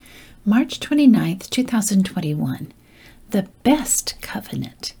March 29th, 2021. The best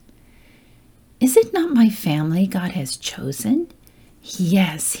covenant. Is it not my family God has chosen?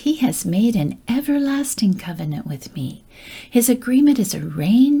 Yes, He has made an everlasting covenant with me. His agreement is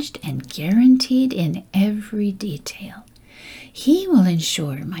arranged and guaranteed in every detail. He will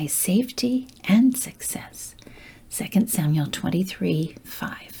ensure my safety and success. 2 Samuel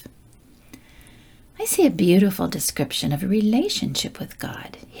 23:5. I see a beautiful description of a relationship with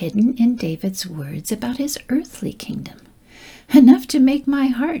God hidden in David's words about his earthly kingdom, enough to make my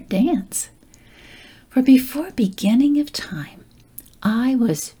heart dance. For before beginning of time, I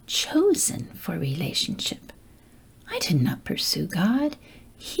was chosen for relationship. I did not pursue God.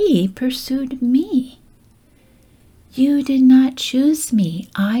 He pursued me. You did not choose me.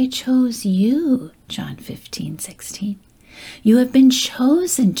 I chose you. John 15:16. You have been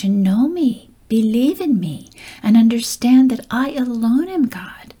chosen to know me, believe in me, and understand that I alone am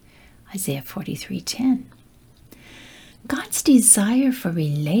God. Isaiah 43:10. God's desire for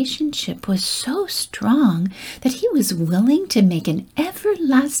relationship was so strong that He was willing to make an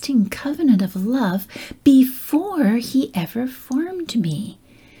everlasting covenant of love before He ever formed me,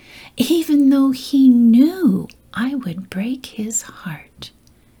 even though He knew I would break His heart.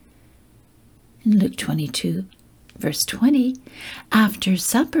 In Luke 22, verse 20, after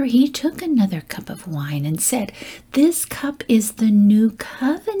supper He took another cup of wine and said, "This cup is the new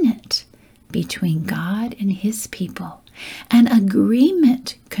covenant between God and His people, an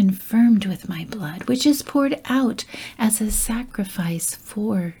agreement confirmed with my blood, which is poured out as a sacrifice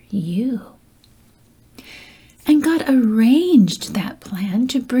for you." And God arranged that plan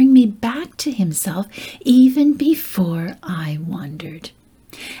to bring me back to Himself even before I wandered.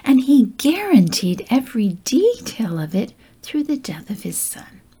 And He guaranteed every detail of it through the death of His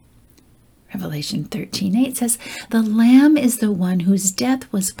Son. Revelation 13:8 says, "The Lamb is the one whose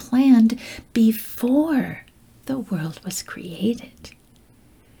death was planned before the world was created."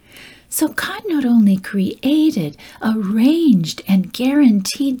 So God not only created, arranged, and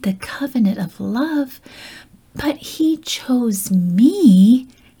guaranteed the covenant of love, but He chose me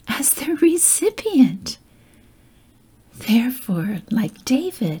as the recipient. Therefore, like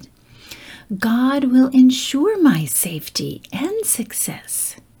David, God will ensure my safety and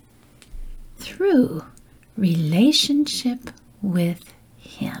success through relationship with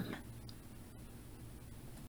Him.